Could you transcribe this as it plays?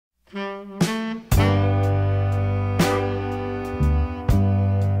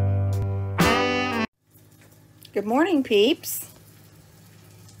Good morning, peeps.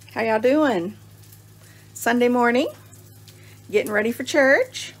 How y'all doing? Sunday morning, getting ready for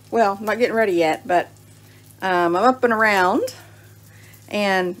church. Well, not getting ready yet, but I'm up and around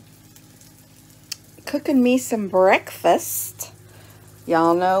and cooking me some breakfast.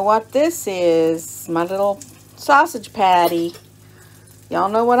 Y'all know what this is. My little sausage patty. Y'all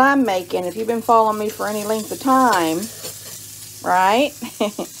know what I'm making if you've been following me for any length of time, right?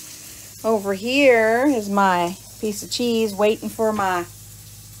 Over here is my piece of cheese waiting for my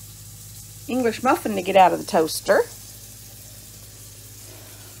English muffin to get out of the toaster.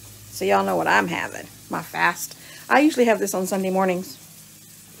 So y'all know what I'm having, my fast. I usually have this on Sunday mornings.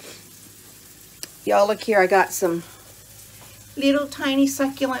 Y'all look here, I got some little tiny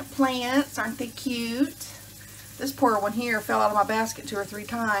succulent plants. Aren't they cute? This poor one here fell out of my basket 2 or 3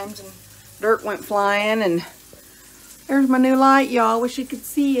 times and dirt went flying, and there's my new light, y'all. Wish you could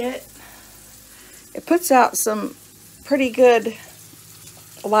see it. It puts out some pretty good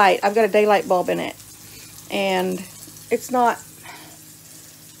light. I've got a daylight bulb in it, and it's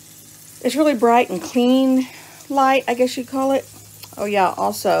really bright and clean light, I guess you'd call it. Oh yeah,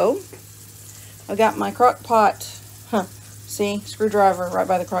 also I got my crock pot. See, screwdriver right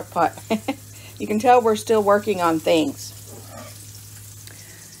by the crock pot. You can tell we're still working on things.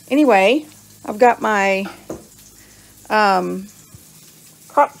 Anyway, I've got my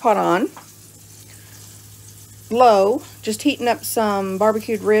crock pot on low, just heating up some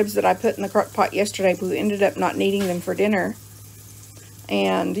barbecued ribs that I put in the crock pot yesterday, but we ended up not needing them for dinner.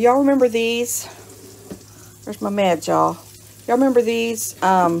 And y'all remember these? There's my meds, y'all. Y'all remember these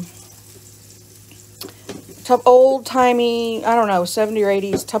old-timey, I don't know, 70s or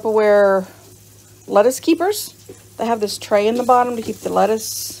 80s Tupperware lettuce keepers? They have this tray in the bottom to keep the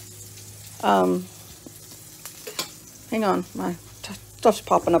lettuce. Hang on, my stuff's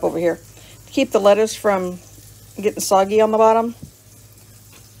popping up over here. To keep the lettuce from getting soggy on the bottom.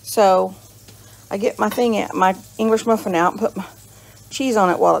 So I get my my English muffin out and put my cheese on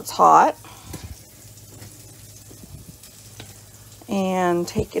it while it's hot. And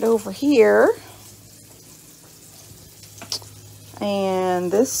take it over here.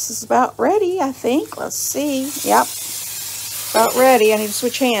 And this is about ready, I think. Let's see. Yep. About ready. I need to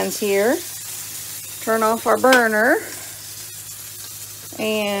switch hands here. Turn off our burner.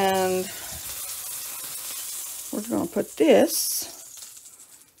 And we're going to put this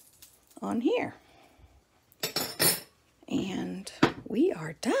on here. And we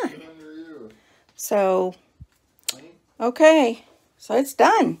are done. So, okay. So it's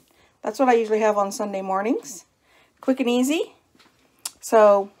done. That's what I usually have on Sunday mornings. Quick and easy.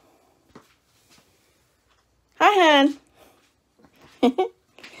 So, hi, hon.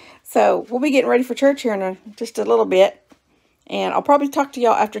 So, we'll be getting ready for church here in just a little bit. And I'll probably talk to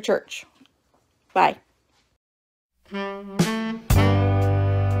y'all after church. Bye.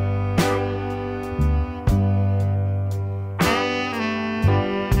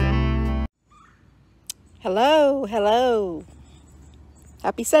 Hello, hello.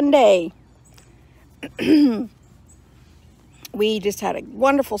 Happy Sunday. We just had a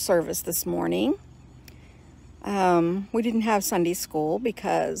wonderful service this morning. We didn't have Sunday school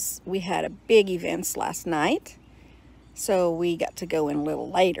because we had a big events last night. So we got to go in a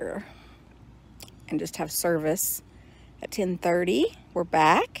little later and just have service at 10:30. We're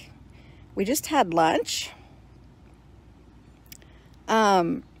back. We just had lunch.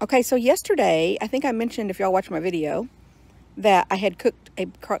 Okay, so yesterday, I think I mentioned, if y'all watched my video, that I had cooked a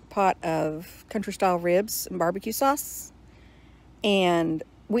crock pot of country style ribs and barbecue sauce. And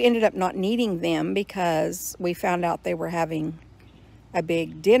we ended up not needing them because we found out they were having a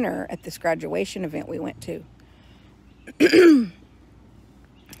big dinner at this graduation event we went to.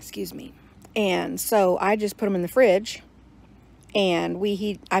 Excuse me. And so I just put them in the fridge, and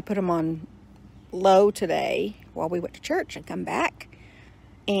I put them on low today while we went to church and come back,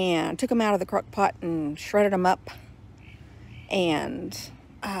 and took them out of the crock pot and shredded them up. And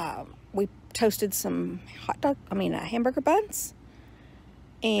we toasted some hamburger buns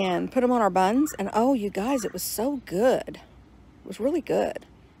and put them on our buns. And oh, you guys, it was so good. It was really good.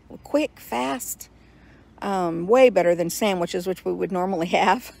 Quick, fast. Way better than sandwiches, which we would normally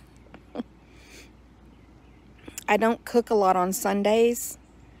have. I don't cook a lot on Sundays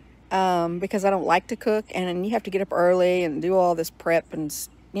because I don't like to cook, and you have to get up early and do all this prep and,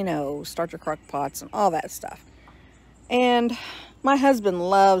 you know, start your crock pots and all that stuff. And my husband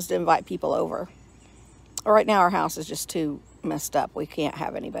loves to invite people over. Right now our house is just too messed up. We can't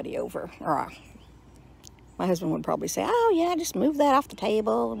have anybody over. Or my husband would probably say, oh yeah, just move that off the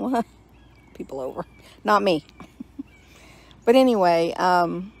table and we'll have people over. Not me. But anyway,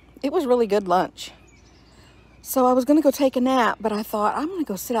 it was really good lunch. So I was going to go take a nap, but I thought I'm going to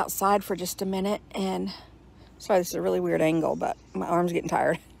go sit outside for just a minute. And sorry, this is a really weird angle, but my arm's getting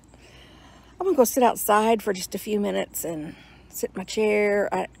tired. I'm going to go sit outside for just a few minutes and sit in my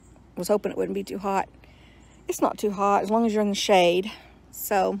chair. I was hoping it wouldn't be too hot. It's not too hot as long as you're in the shade.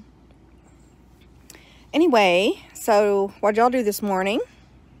 So anyway, so what'd y'all do this morning?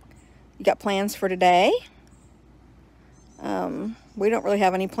 You got plans for today? We don't really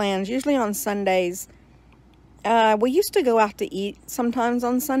have any plans. Usually on Sundays, we used to go out to eat sometimes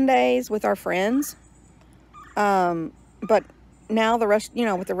on Sundays with our friends. But now the rest, you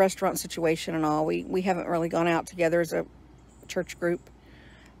know, with the restaurant situation and all, we haven't really gone out together as a church group.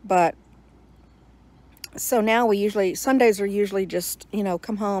 But so now Sundays are usually just, you know,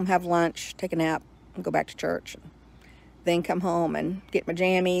 come home, have lunch, take a nap, and go back to church. Then come home and get my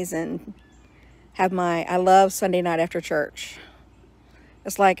jammies and have I love Sunday night after church.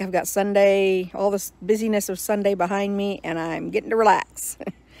 It's like I've got Sunday, all this busyness of Sunday behind me, and I'm getting to relax.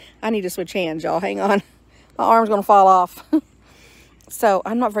 I need to switch hands, y'all. Hang on. My arm's going to fall off. So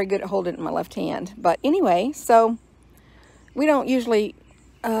I'm not very good at holding it in my left hand. But anyway, so we don't usually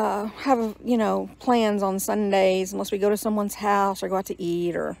have, you know, plans on Sundays unless we go to someone's house or go out to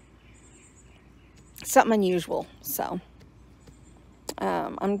eat or something unusual. So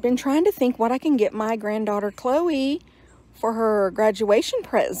I've been trying to think what I can get my granddaughter Chloe for her graduation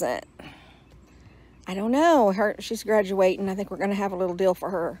present. I don't know. She's graduating. I think we're going to have a little deal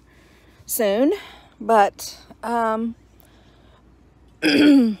for her soon. But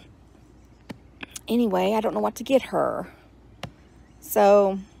anyway, I don't know what to get her.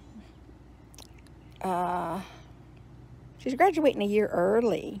 So she's graduating a year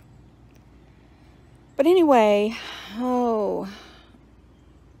early. But anyway,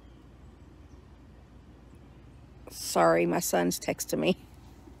 sorry, my son's texting me.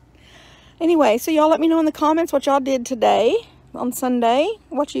 Anyway, so y'all let me know in the comments what y'all did today on Sunday.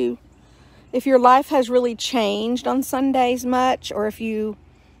 If your life has really changed on Sundays much, or if you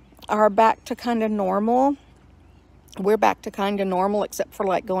are back to kind of normal. We're back to kind of normal, except for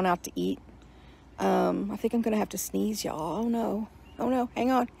like going out to eat. I think I'm going to have to sneeze, y'all. Oh no. Oh no.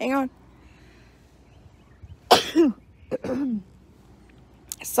 Hang on. Hang on.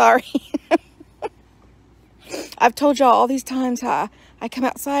 Sorry. I've told y'all all these times how I come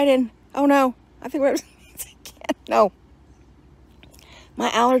outside and, oh no, I think we're again. No. My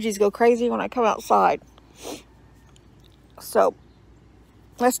allergies go crazy when I come outside. So,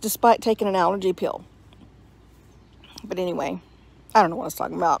 that's despite taking an allergy pill. But anyway, I don't know what I was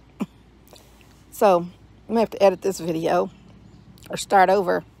talking about. So, I'm going to have to edit this video or start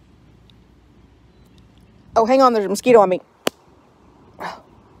over. Oh, hang on, there's a mosquito on me.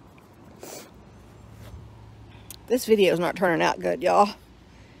 This video is not turning out good, y'all.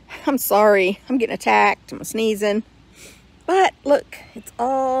 I'm sorry. I'm getting attacked. I'm sneezing. But look, it's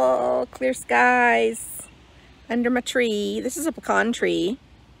all clear skies under my tree. This is a pecan tree.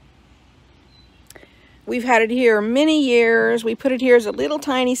 We've had it here many years. We put it here as a little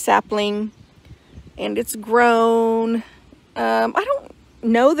tiny sapling, and it's grown. I don't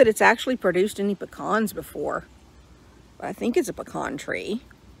know that it's actually produced any pecans before, but I think it's a pecan tree.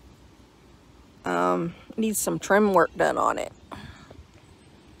 Needs some trim work done on it.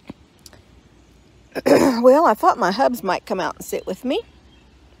 Well, I thought my hubs might come out and sit with me,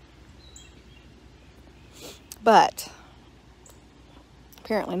 but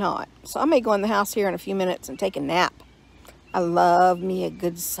apparently not. So I may go in the house here in a few minutes and take a nap. I love me a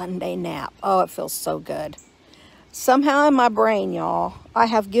good Sunday nap. Oh, it feels so good. Somehow in my brain, y'all, I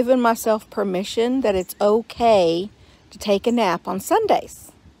have given myself permission that it's okay to take a nap on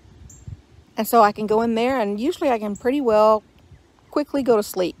Sundays. And so I can go in there, and usually I can pretty well quickly go to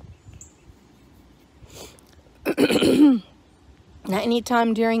sleep. Now,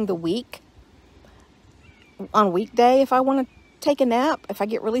 anytime during the week, on a weekday, if I want to take a nap, if I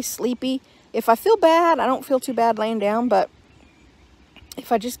get really sleepy, if I feel bad, I don't feel too bad laying down, but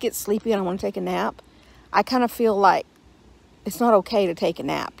if I just get sleepy and I want to take a nap, I kind of feel like it's not okay to take a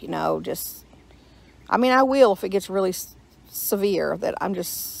nap, you know, I mean, I will if it gets really severe, that I'm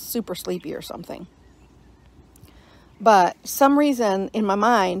just super sleepy or something. But some reason in my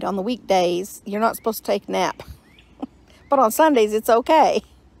mind, on the weekdays, you're not supposed to take a nap. But on Sundays, it's okay.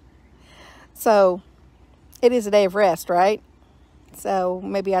 So, it is a day of rest, right? So,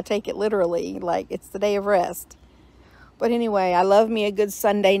 maybe I take it literally, like it's the day of rest. But anyway, I love me a good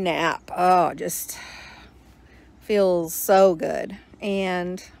Sunday nap. Oh, just feels so good.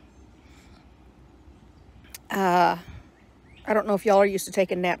 And I don't know if y'all are used to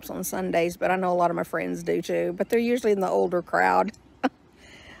taking naps on Sundays, but I know a lot of my friends do too. But they're usually in the older crowd.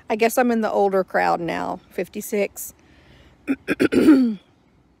 I guess I'm in the older crowd now, 56. I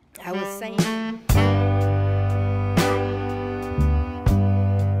was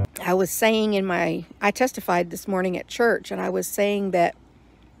saying I testified this morning at church, and I was saying that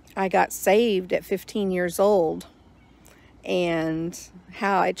I got saved at 15 years old and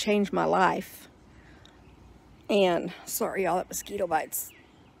how it changed my life. And sorry, y'all, that mosquito bites.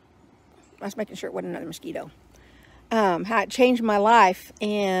 I was making sure it wasn't another mosquito. How it changed my life,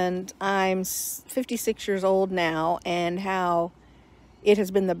 and I'm 56 years old now, and how it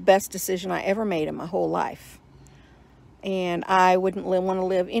has been the best decision I ever made in my whole life. And I wouldn't want to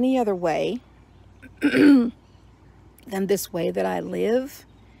live any other way than this way that I live.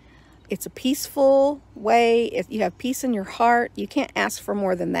 It's a peaceful way. If you have peace in your heart, you can't ask for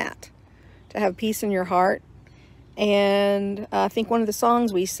more than that, to have peace in your heart. And I think one of the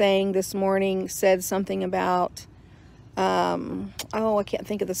songs we sang this morning said something about, oh, I can't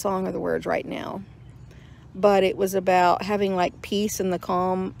think of the song or the words right now, but it was about having like peace in the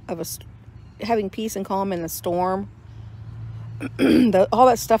calm of having peace and calm in the storm. All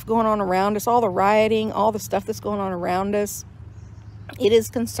that stuff going on around us, all the rioting, all the stuff that's going on around us, it is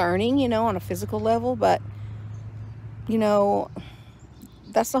concerning, you know, on a physical level, but, you know,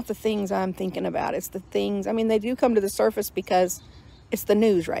 that's not the things I'm thinking about. It's the things, I mean, they do come to the surface because it's the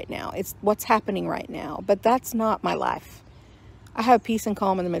news right now. It's what's happening right now, but that's not my life. I have peace and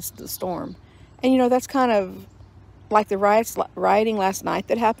calm in the midst of the storm. And, you know, that's kind of like the rioting last night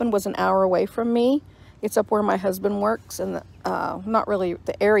that happened was an hour away from me. It's up where my husband works, and not really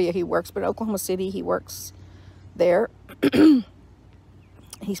the area he works, but Oklahoma City, he works there. He's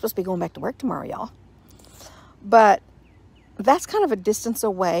supposed to be going back to work tomorrow, y'all. But that's kind of a distance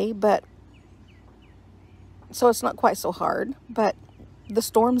away, but so it's not quite so hard. But the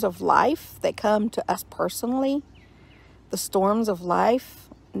storms of life that come to us personally, the storms of life,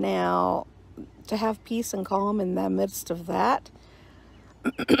 now to have peace and calm in the midst of that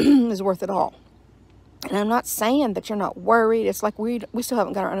is worth it all. And I'm not saying that you're not worried. It's like we still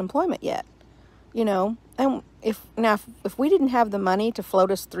haven't got our unemployment yet, you know. And if we didn't have the money to float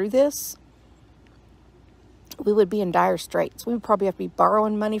us through this, we would be in dire straits. We would probably have to be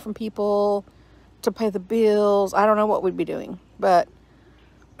borrowing money from people to pay the bills. I don't know what we'd be doing, but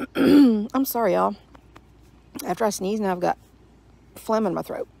I'm sorry, y'all. After I sneeze, now I've got phlegm in my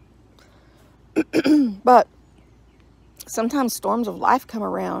throat. But sometimes storms of life come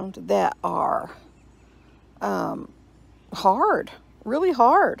around that are hard, really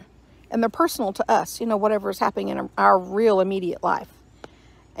hard. And they're personal to us, you know, whatever is happening in our real immediate life.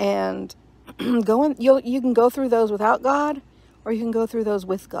 And you can go through those without God, or you can go through those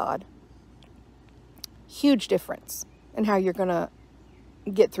with God. Huge difference in how you're going to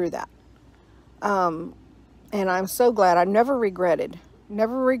get through that. And I'm so glad. I never regretted,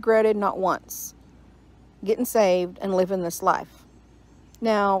 not once, getting saved and living this life.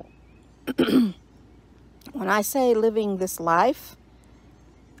 Now, when I say living this life,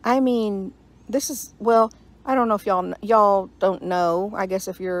 I mean, this is, well, I don't know if y'all don't know. I guess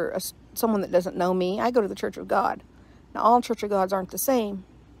if you're someone that doesn't know me, I go to the Church of God. Now, all Church of Gods aren't the same.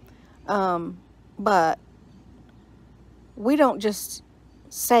 But we don't just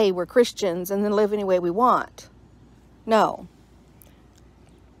say we're Christians and then live any way we want. No.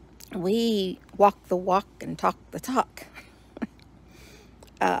 We walk the walk and talk the talk.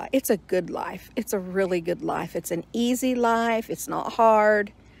 It's a good life. It's a really good life. It's an easy life. It's not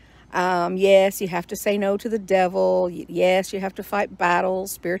hard. Yes, you have to say no to the devil. Yes, you have to fight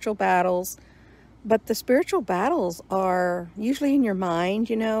battles, spiritual battles. But the spiritual battles are usually in your mind,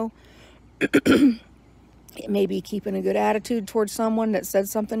 you know. It may be keeping a good attitude towards someone that said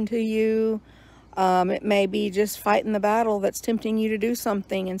something to you. It may be just fighting the battle that's tempting you to do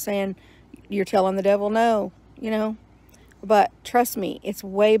something and saying, you're telling the devil no, you know. But trust me, it's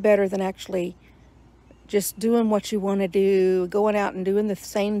way better than actually just doing what you want to do, going out and doing the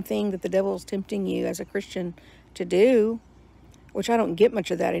same thing that the devil's tempting you as a Christian to do, which I don't get much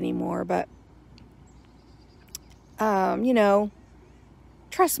of that anymore. But, you know,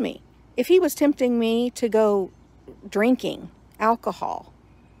 trust me, if he was tempting me to go drinking alcohol,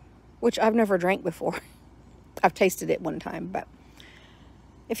 which I've never drank before, I've tasted it one time, but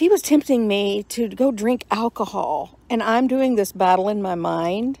if he was tempting me to go drink alcohol and I'm doing this battle in my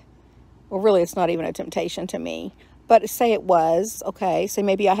mind, well, really, it's not even a temptation to me, but say it was, okay, say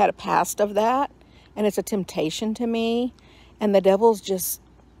maybe I had a past of that and it's a temptation to me, and the devil's just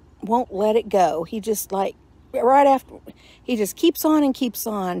won't let it go. He just like, right after, he just keeps on and keeps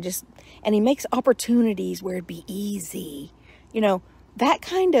on, and he makes opportunities where it'd be easy, you know, that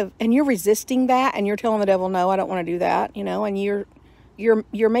kind of, and you're resisting that, and you're telling the devil, no, I don't want to do that, you know, and you're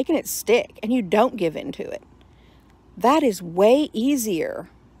you're making it stick and you don't give into it. That is way easier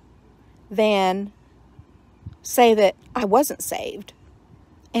than say that I wasn't saved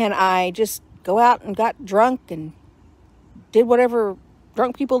and I just go out and got drunk and did whatever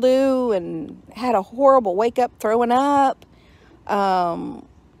drunk people do and had a horrible wake up throwing up. Don't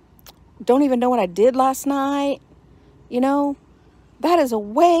even know what I did last night. You know, that is a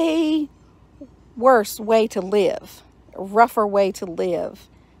way worse way to live, a rougher way to live,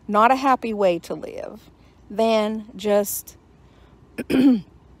 not a happy way to live, than just fighting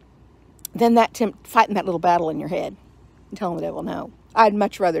that little battle in your head and telling the devil no. I'd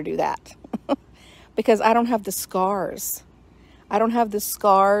much rather do that because I don't have the scars. I don't have the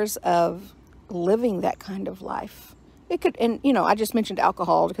scars of living that kind of life. It could, and you know, I just mentioned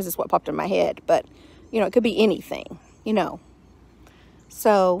alcohol because it's what popped in my head, but you know, it could be anything, you know.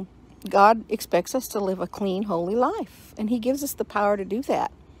 So God expects us to live a clean, holy life, and he gives us the power to do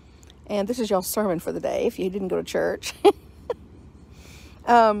that. And this is y'all's sermon for the day if you didn't go to church.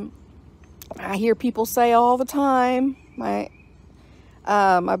 I hear people say all the time,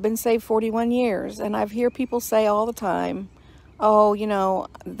 I've been saved 41 years, and I've hear people say all the time, oh, you know,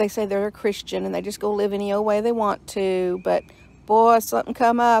 they say they're a Christian and they just go live any old way they want to, but boy, something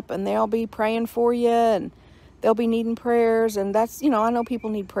come up and they'll be praying for you and they'll be needing prayers. And that's, you know, I know people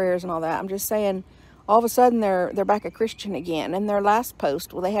need prayers and all that. I'm just saying, all of a sudden they're back a Christian again. And their last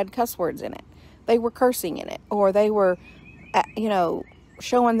post, well, they had cuss words in it. They were cursing in it, or they were, you know,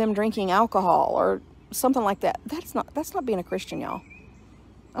 showing them drinking alcohol or something like that. That's not being a Christian, y'all.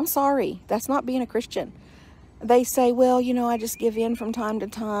 I'm sorry. That's not being a Christian. They say, well, you know, I just give in from time to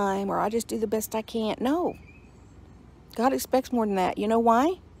time, or I just do the best I can. No. God expects more than that. You know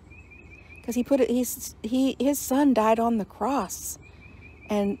why? Because his son died on the cross.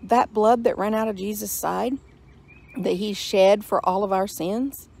 And that blood that ran out of Jesus' side, that he shed for all of our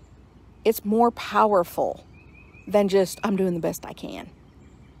sins, it's more powerful than just, I'm doing the best I can.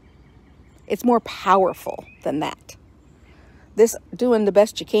 It's more powerful than that. This doing the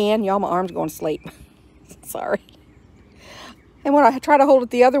best you can, y'all, my arm's going to sleep. Sorry. And when I try to hold it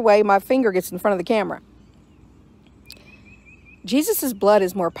the other way, my finger gets in front of the camera. Jesus' blood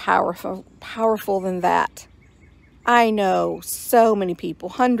is more powerful than that. I know so many people,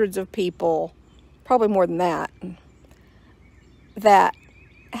 hundreds of people, probably more than that, that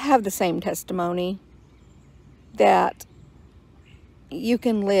have the same testimony, that you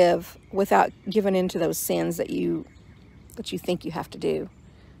can live without giving into those sins that you think you have to do.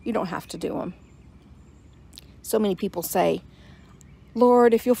 You don't have to do them. So many people say,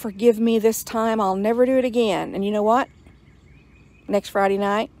 Lord, if you'll forgive me this time, I'll never do it again. And you know what? Next Friday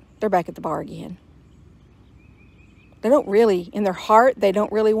night, they're back at the bar again. They don't really, in their heart, they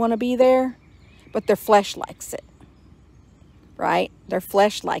don't really want to be there, but their flesh likes it, right? Their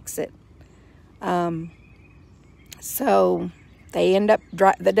flesh likes it. So they end up,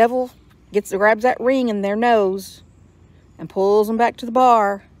 the devil grabs that ring in their nose and pulls them back to the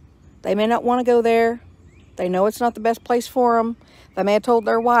bar. They may not want to go there. They know it's not the best place for them. They may have told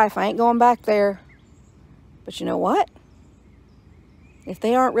their wife, I ain't going back there. But you know what? If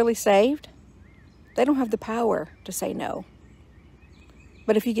they aren't really saved, they don't have the power to say no.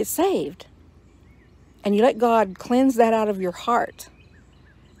 But if you get saved and you let God cleanse that out of your heart,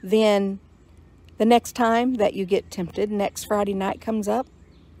 then the next time that you get tempted, next Friday night comes up,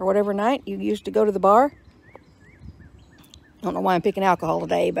 or whatever night you used to go to the bar. I don't know why I'm picking alcohol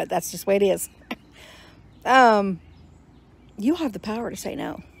today, but that's just the way it is. You'll have the power to say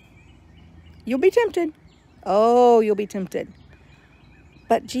no. You'll be tempted. Oh, you'll be tempted.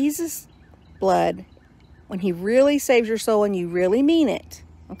 But Jesus' blood, when he really saves your soul and you really mean it,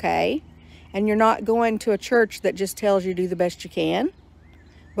 okay, and you're not going to a church that just tells you do the best you can,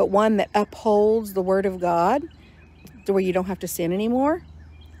 but one that upholds the word of God to where you don't have to sin anymore.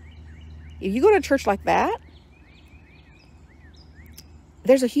 If you go to a church like that,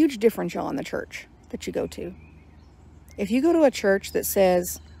 there's a huge difference, y'all, in the church that you go to. If you go to a church that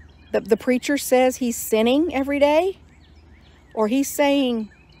says, the preacher says he's sinning every day, or he's saying,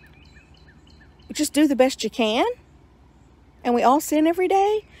 just do the best you can, and we all sin every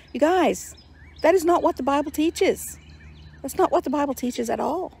day, you guys, that is not what the Bible teaches. That's not what the Bible teaches at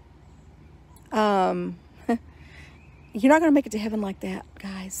all. You're not going to make it to heaven like that,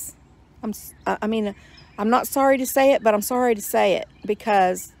 guys. I mean, I'm not sorry to say it, but I'm sorry to say it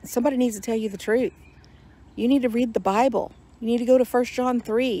because somebody needs to tell you the truth. You need to read the Bible. You need to go to 1 John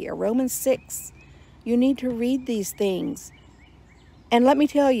 3 or Romans 6. You need to read these things. And let me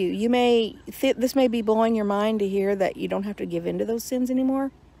tell you, this may be blowing your mind to hear that you don't have to give in to those sins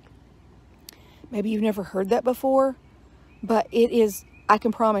anymore. Maybe you've never heard that before, but it is I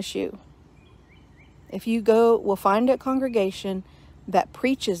can promise you, if you go, we'll find a congregation that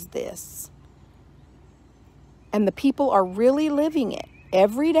preaches this, and the people are really living it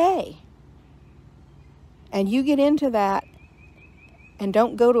every day, and you get into that and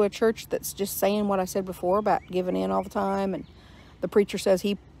don't go to a church that's just saying what I said before about giving in all the time and the preacher says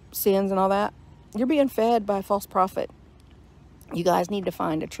he sins and all that, you're being fed by a false prophet. You guys need to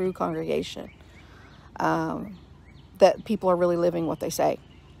find a true congregation that people are really living what they say,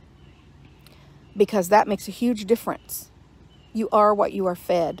 because that makes a huge difference. You are what you are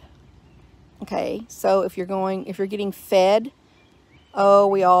fed. Okay, so if you're getting fed, oh,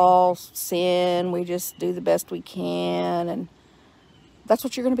 we all sin, we just do the best we can, and that's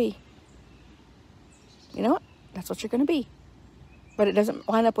what you're going to be. You know what? That's what you're going to be. But it doesn't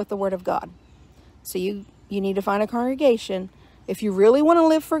line up with the Word of God. So you need to find a congregation if you really want to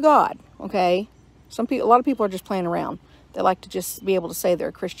live for God. Okay, a lot of people are just playing around. They like to just be able to say they're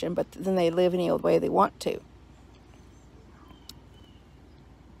a Christian, but then they live any old way they want to.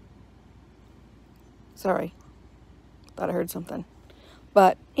 Sorry, thought I heard something.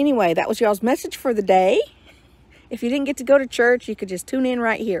 But anyway, that was y'all's message for the day. If you didn't get to go to church, you could just tune in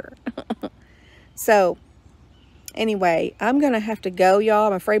right here. So, anyway, I'm going to have to go, y'all.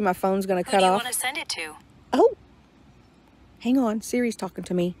 I'm afraid my phone's going to cut off. Who do you want to send it to? Oh, hang on. Siri's talking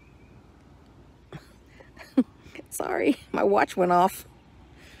to me. Sorry, my watch went off.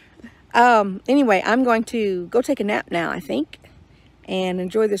 Anyway, I'm going to go take a nap now, I think, and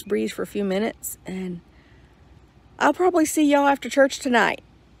enjoy this breeze for a few minutes. And I'll probably see y'all after church tonight.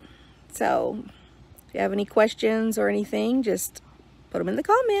 So, if you have any questions or anything, just put them in the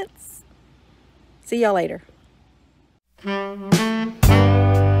comments. See y'all later.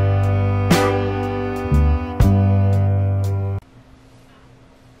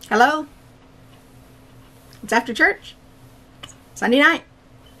 Hello? It's after church. Sunday night.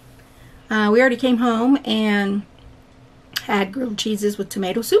 We already came home and had grilled cheeses with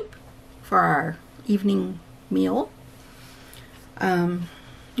tomato soup for our evening meal.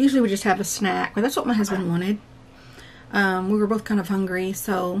 Usually we just have a snack, but that's what my husband wanted. We were both kind of hungry,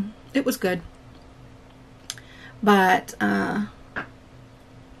 so it was good. But I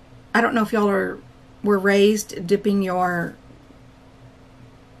don't know if y'all were raised dipping your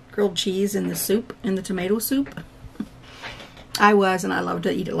grilled cheese in the soup, in the tomato soup. I was, and I love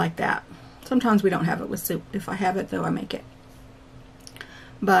to eat it like that. Sometimes we don't have it with soup. If I have it, though, I make it.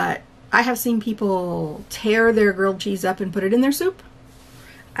 But I have seen people tear their grilled cheese up and put it in their soup.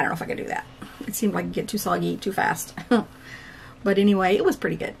 I don't know if I could do that. It seemed like it'd get too soggy too fast. But anyway, it was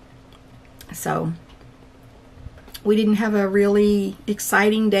pretty good. So, we didn't have a really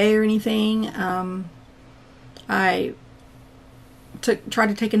exciting day or anything. I tried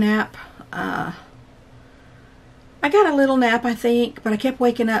to take a nap. I got a little nap, I think, but I kept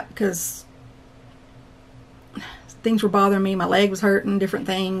waking up because things were bothering me. My leg was hurting, different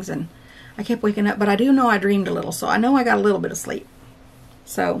things, and I kept waking up. But I do know I dreamed a little, so I know I got a little bit of sleep.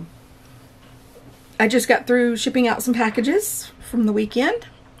 So I just got through shipping out some packages from the weekend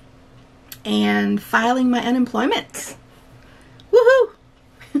and filing my unemployment. Woohoo!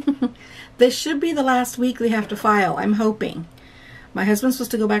 This should be the last week they have to file, I'm hoping. My husband's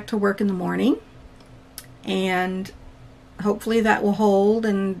supposed to go back to work in the morning, and hopefully that will hold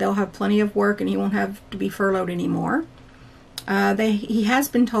and they'll have plenty of work and he won't have to be furloughed anymore. He has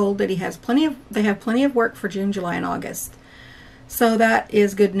been told that they have plenty of work for June, July, and August. So that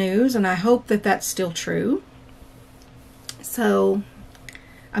is good news, and I hope that that's still true. So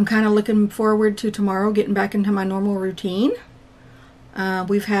I'm kind of looking forward to tomorrow getting back into my normal routine.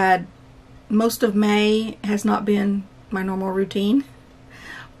 We've had most of May has not been my normal routine.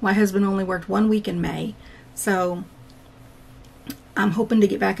 My husband only worked 1 week in May, so I'm hoping to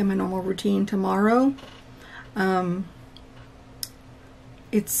get back in my normal routine tomorrow.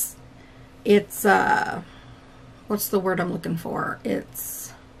 It's what's the word I'm looking for?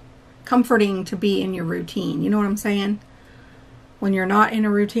 It's comforting to be in your routine. You know what I'm saying? When you're not in a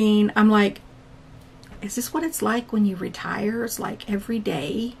routine, I'm like, is this what it's like when you retire? It's like every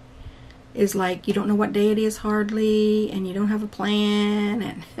day is like you don't know what day it is hardly, and you don't have a plan.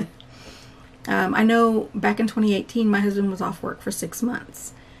 And I know back in 2018, my husband was off work for 6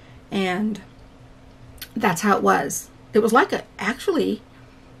 months, and that's how it was. It was like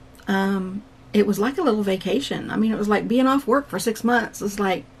it was like a little vacation. I mean, it was like being off work for 6 months. It's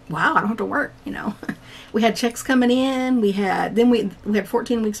like, wow, I don't have to work, you know. We had checks coming in. We had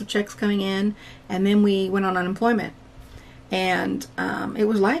 14 weeks of checks coming in, and then we went on unemployment. And it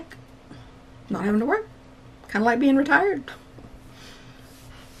was like not having to work. Kind of like being retired.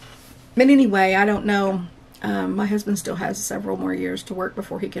 But anyway, I don't know. My husband still has several more years to work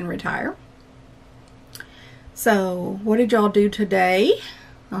before he can retire. So, what did y'all do today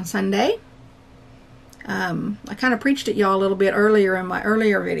on Sunday? I kind of preached at y'all a little bit earlier in my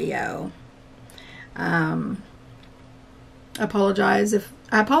earlier video. I apologize,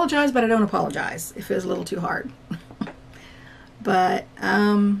 but I don't apologize if it was a little too hard. But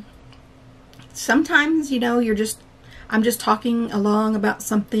sometimes, you know, I'm just talking along about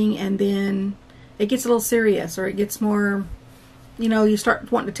something, and then it gets a little serious, or it gets more, you know, you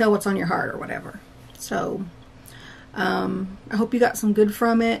start wanting to tell what's on your heart or whatever. So I hope you got some good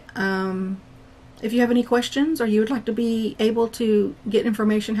from it. If you have any questions, or you would like to be able to get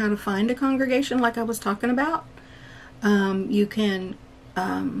information how to find a congregation like I was talking about, you can,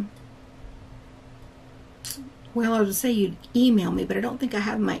 well, I would say you'd email me, but I don't think I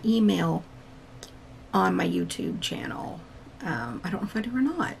have my email on my YouTube channel. I don't know if I do or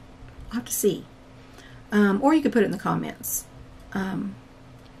not. I'll have to see. Or you could put it in the comments. But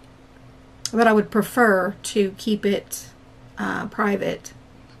I would prefer to keep it private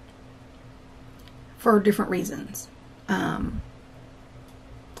for different reasons. But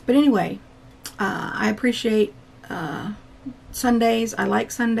anyway, I appreciate Sundays. I like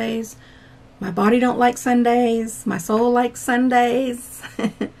Sundays. My body don't like Sundays. My soul likes Sundays.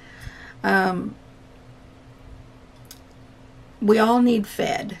 We all need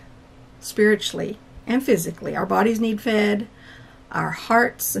fed, spiritually and physically. Our bodies need fed. Our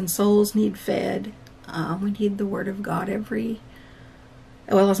hearts and souls need fed. We need the Word of God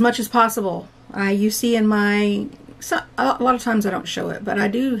as much as possible. You see in a lot of times I don't show it, but I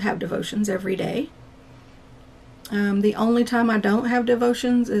do have devotions every day. The only time I don't have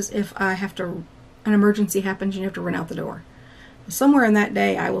devotions is if an emergency happens and you have to run out the door. Somewhere in that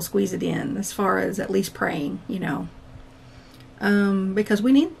day I will squeeze it in, as far as at least praying, you know. Because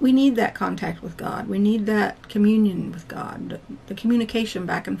we need that contact with God. We need that communion with God, the communication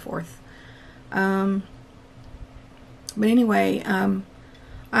back and forth. But anyway,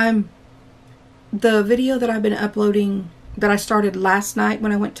 the video that I've been uploading, that I started last night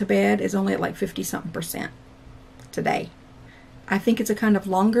when I went to bed, is only at like 50-something% today. I think it's a kind of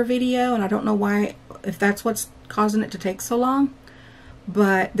longer video, and I don't know why, if that's what's causing it to take so long.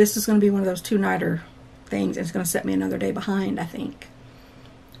 But this is going to be one of those two-nighter things. It's going to set me another day behind, I think.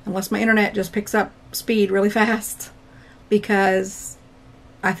 Unless my internet just picks up speed really fast. Because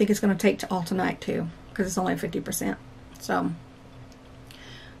I think it's going to take all tonight too. Because it's only 50%. So...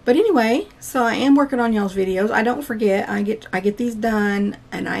 But anyway, so I am working on y'all's videos. I don't forget. I get these done,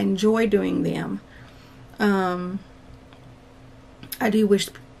 and I enjoy doing them. I do wish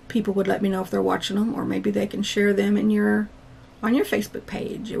people would let me know if they're watching them, or maybe they can share them on your Facebook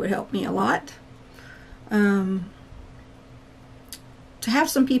page. It would help me a lot. To have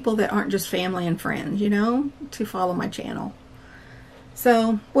some people that aren't just family and friends, you know, to follow my channel.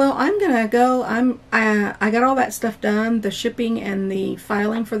 So, well, I'm gonna go. I got all that stuff done, the shipping and the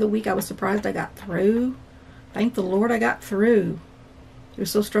filing for the week. I was surprised I got through. Thank the Lord I got through. It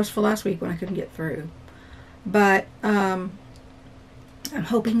was so stressful last week when I couldn't get through. But I'm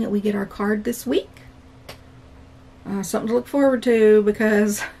hoping that we get our card this week. Something to look forward to,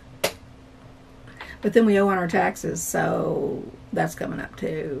 because... But then we owe on our taxes, so that's coming up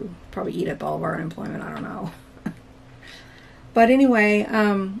too. Probably eat up all of our unemployment. I don't know. But anyway,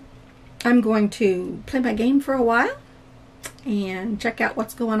 I'm going to play my game for a while and check out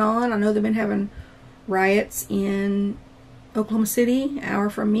what's going on. I know they've been having riots in Oklahoma City, an hour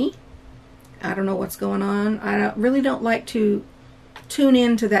from me. I don't know what's going on. I really don't like to tune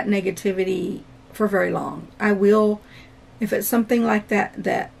into that negativity for very long. I will, if it's something like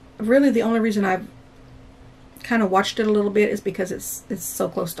that really the only reason I've kind of watched it a little bit is because it's so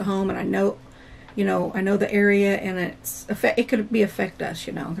close to home, and I know, you know, I know the area, and it could affect us,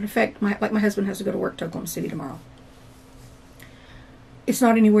 you know. It could affect my husband has to go to work to Oklahoma City tomorrow. It's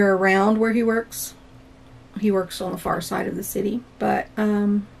not anywhere around where he works. He works on the far side of the city, but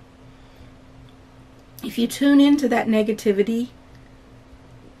if you tune into that negativity,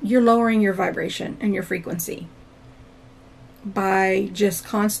 you're lowering your vibration and your frequency by just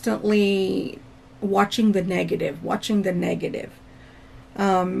constantly watching the negative.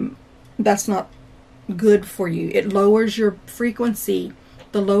 That's not good for you. It lowers your frequency.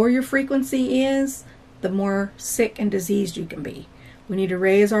 The lower your frequency is, the more sick and diseased you can be. We need to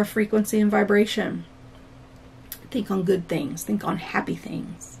raise our frequency and vibration. Think on good things. Think on happy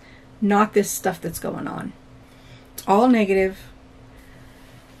things. Not this stuff that's going on. It's all negative.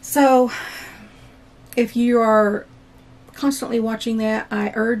 So, if you are constantly watching that,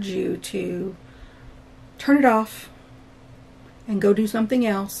 I urge you to turn it off and go do something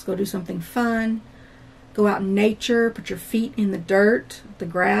else. Go do something fun. Go out in nature, put your feet in the dirt, the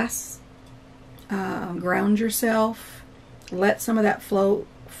grass, ground yourself. Let some of that flow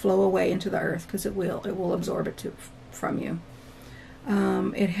away into the earth, because it will absorb it from you.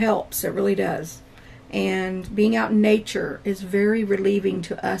 It helps, it really does. And being out in nature is very relieving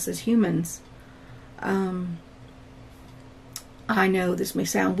to us as humans. I know this may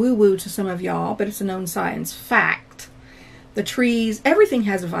sound woo-woo to some of y'all, but it's a known science fact. The trees, everything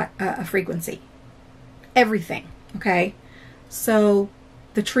has a frequency. Everything, okay? So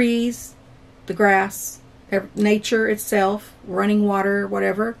the trees, the grass, nature itself, running water,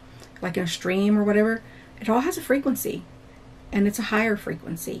 whatever, like in a stream or whatever, it all has a frequency, and it's a higher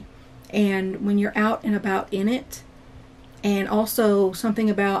frequency. And when you're out and about in it, and also something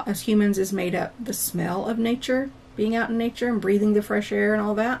about us humans is made up the smell of nature, being out in nature and breathing the fresh air and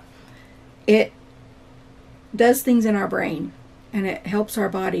all that, it does things in our brain, and it helps our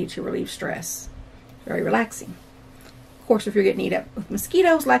body to relieve stress. Very relaxing. Of course, if you're getting eaten up with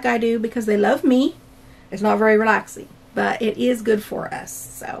mosquitoes like I do because they love me, it's not very relaxing, but it is good for us.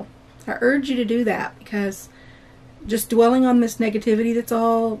 So I urge you to do that, because just dwelling on this negativity that's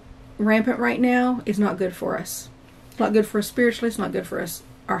all rampant right now is not good for us. It's not good for us spiritually. It's not good for us,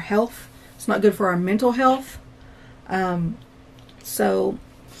 our health. It's not good for our mental health. Good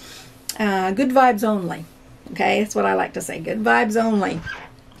vibes only. Okay, that's what I like to say. Good vibes only.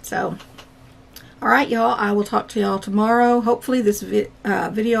 So, all right, y'all. I will talk to y'all tomorrow. Hopefully, this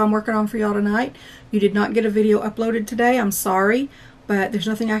video I'm working on for y'all tonight. You did not get a video uploaded today. I'm sorry, but there's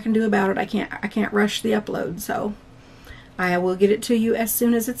nothing I can do about it. I can't rush the upload. So, I will get it to you as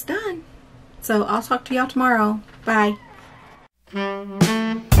soon as it's done. So, I'll talk to y'all tomorrow. Bye.